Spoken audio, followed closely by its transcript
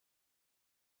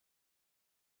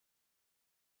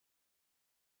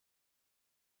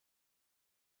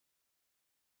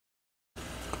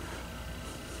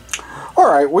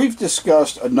Alright, we've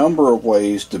discussed a number of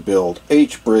ways to build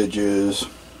H-bridges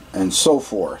and so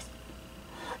forth.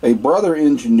 A brother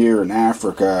engineer in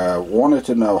Africa wanted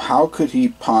to know how could he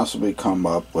possibly come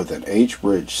up with an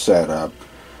H-bridge setup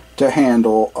to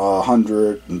handle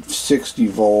 160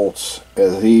 volts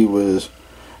as he was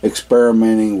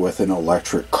experimenting with an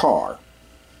electric car.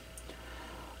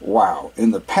 Wow,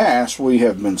 in the past we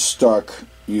have been stuck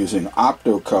using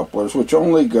optocouplers which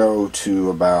only go to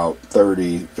about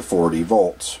 30 to 40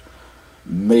 volts,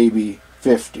 maybe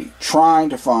 50. Trying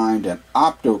to find an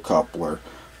optocoupler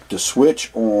to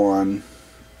switch on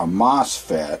a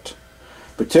MOSFET,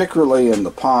 particularly in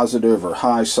the positive or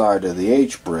high side of the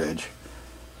H-bridge,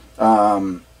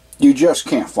 you just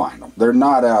can't find them. They're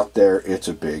not out there. It's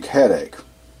a big headache.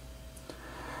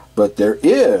 But there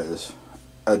is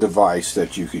a device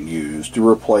that you can use to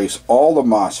replace all the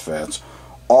MOSFETs,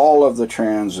 all of the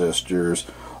transistors,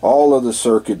 all of the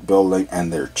circuit building,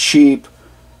 and they're cheap,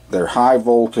 they're high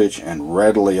voltage, and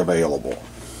readily available.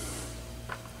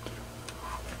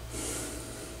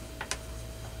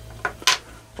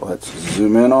 Let's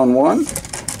zoom in on one.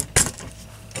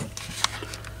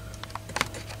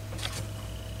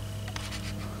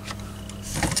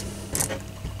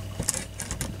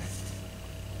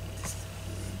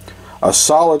 A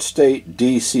solid-state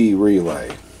DC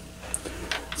relay.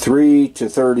 3 to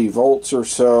 30 volts or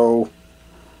so.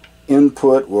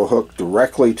 Input will hook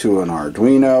directly to an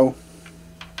Arduino.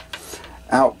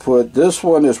 Output, this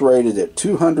one is rated at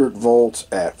 200 volts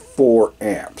at 4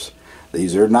 amps.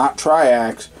 These are not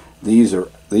triacs. These are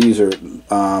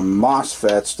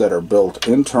MOSFETs that are built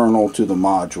internal to the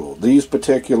module. These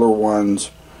particular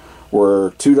ones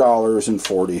were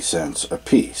 $2.40 a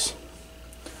piece.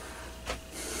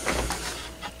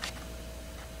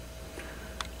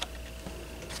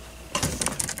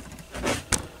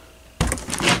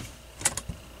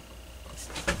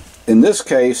 In this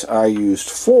case, I used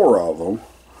 4 of them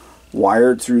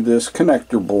wired through this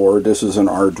connector board. This is an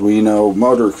Arduino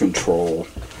motor control.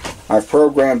 I've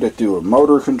programmed it to do a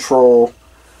motor control,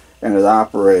 and it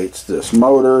operates this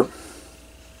motor.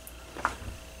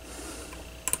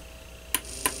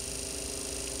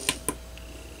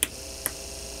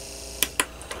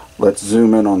 Let's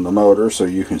zoom in on the motor so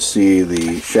you can see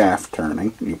the shaft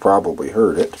turning. You probably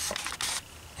heard it.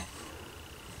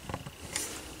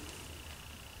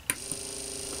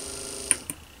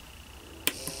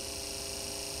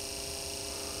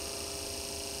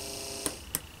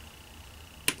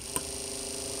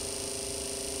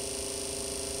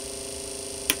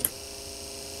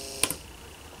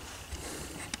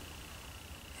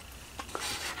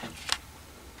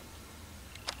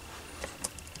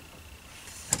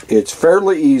 It's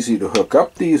fairly easy to hook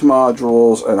up these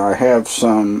modules, and I have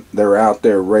some, they're out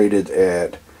there rated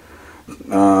at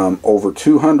over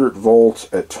 200 volts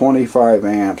at 25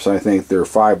 amps. I think they're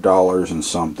 $5 and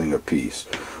something a piece.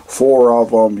 4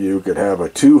 of them, you could have a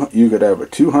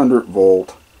 200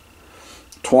 volt,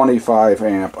 25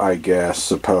 amp, I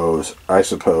suppose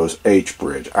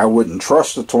H-bridge. I wouldn't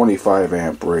trust the 25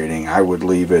 amp rating. I would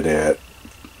leave it at,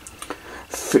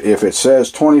 if it says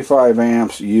 25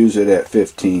 amps, use it at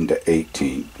 15 to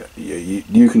 18.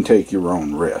 You can take your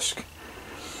own risk.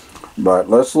 But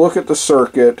let's look at the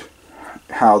circuit,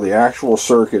 how the actual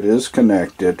circuit is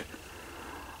connected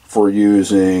for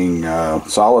using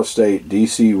solid-state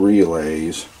DC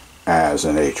relays as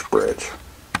an H-bridge.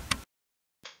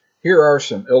 Here are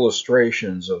some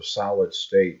illustrations of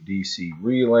solid-state DC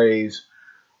relays.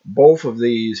 Both of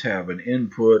these have an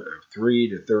input of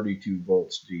 3 to 32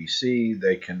 volts DC.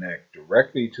 They connect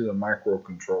directly to the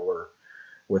microcontroller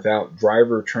without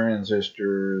driver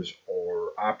transistors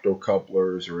or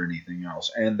optocouplers or anything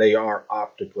else. And they are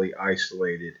optically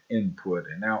isolated input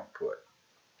and output.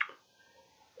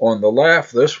 On the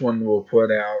left, this one will put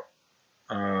out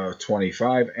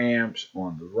 25 amps.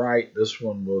 On the right, this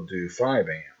one will do 5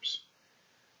 amps.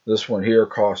 This one here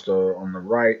cost on the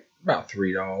right about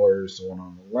 $3. The one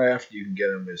on the left, you can get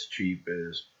them as cheap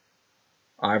as,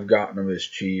 I've gotten them as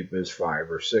cheap as $5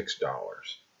 or $6.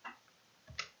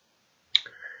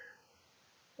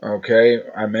 Okay,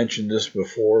 I mentioned this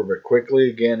before, but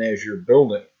quickly again, as you're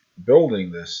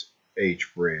building this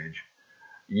H-bridge,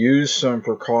 use some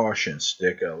precautions.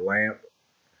 Stick a lamp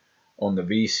on the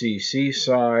VCC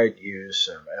side, use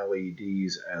some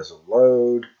LEDs as a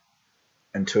load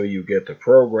until you get the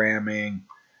programming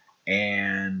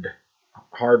and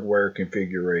hardware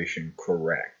configuration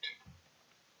correct.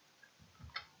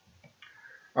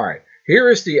 Alright, here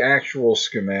is the actual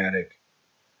schematic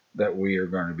that we are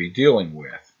going to be dealing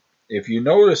with. If you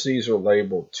notice, these are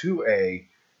labeled 2A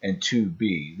and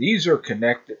 2B. These are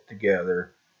connected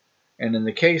together And in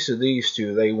the case of these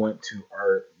two, they went to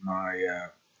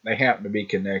they happen to be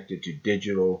connected to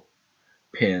digital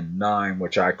pin 9,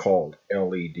 which I called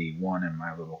LED 1 in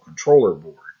my little controller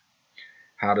board.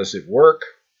 How does it work?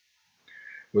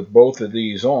 With both of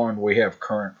these on, we have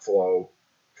current flow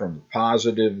from the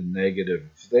positive and negative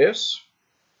of this.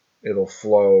 It'll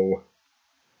flow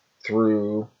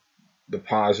through the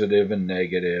positive and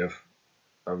negative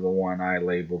of the one I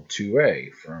labeled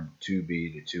 2A, from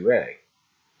 2B to 2A.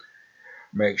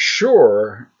 Make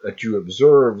sure that you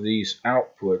observe these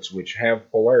outputs which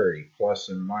have polarity, plus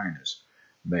and minus.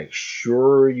 Make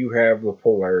sure you have the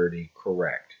polarity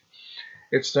correct.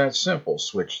 It's that simple.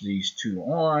 Switch these two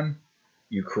on,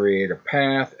 you create a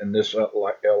path, and this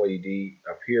LED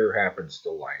up here happens to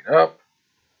light up.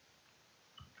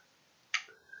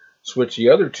 Switch the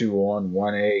other two on,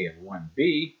 1A and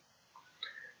 1B.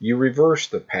 You reverse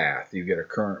the path. You get a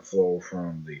current flow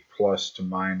from the plus to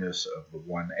minus of the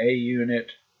 1A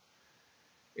unit.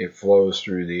 It flows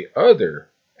through the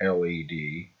other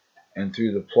LED and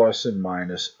through the plus and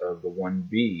minus of the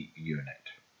 1B unit.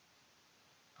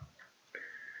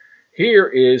 Here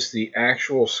is the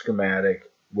actual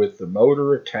schematic with the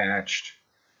motor attached.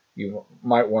 You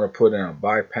might want to put in a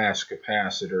bypass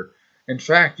capacitor. In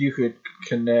fact, you could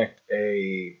connect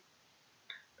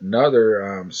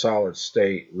another solid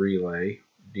state relay,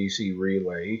 DC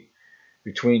relay,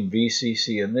 between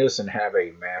VCC and this and have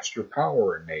a master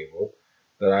power enable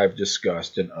that I've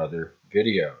discussed in other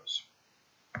videos.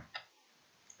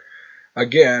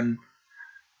 Again,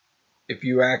 if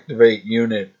you activate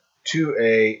unit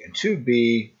 2A and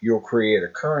 2B, you'll create a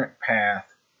current path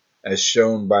as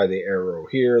shown by the arrow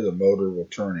here. The motor will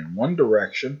turn in one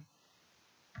direction.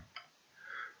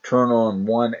 Turn on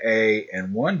 1A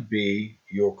and 1B,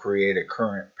 you'll create a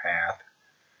current path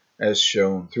as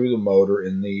shown through the motor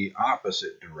in the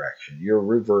opposite direction. You're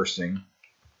reversing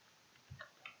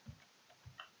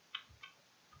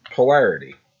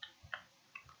polarity.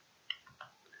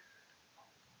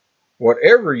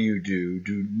 Whatever you do,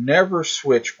 do never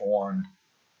switch on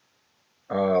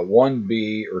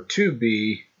 1B or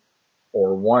 2B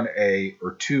or 1A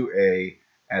or 2A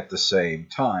at the same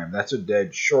time. That's a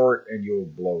dead short and you'll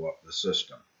blow up the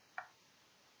system.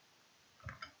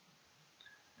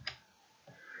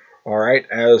 Alright,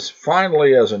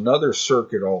 finally as another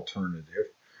circuit alternative,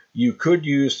 you could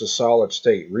use the solid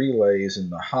state relays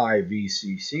in the high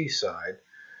VCC side,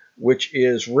 which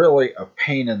is really a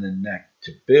pain in the neck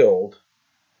to build,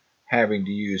 having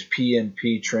to use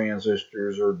PNP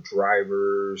transistors or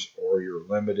drivers, or you're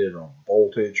limited on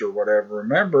voltage or whatever.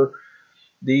 Remember,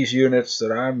 these units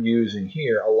that I'm using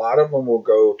here, a lot of them will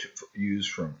go to use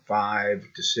from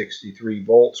 5 to 63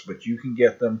 volts, but you can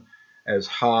get them as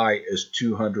high as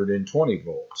 220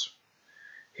 volts.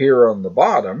 Here on the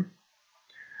bottom,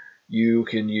 you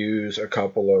can use a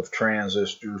couple of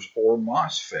transistors or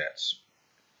MOSFETs.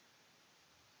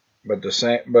 But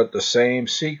the same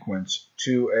sequence,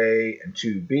 2A and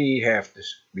 2B, have to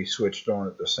be switched on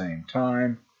at the same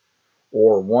time,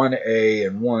 or 1A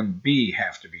and 1B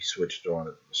have to be switched on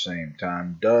at the same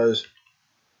time. Does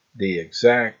the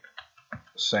exact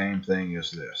same thing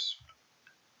as this.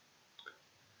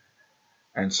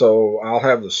 And so I'll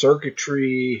have the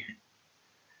circuitry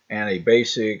and a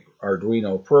basic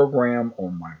Arduino program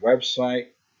on my website.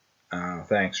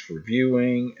 Thanks for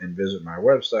viewing, and visit my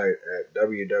website at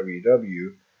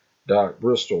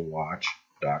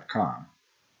www.bristolwatch.com.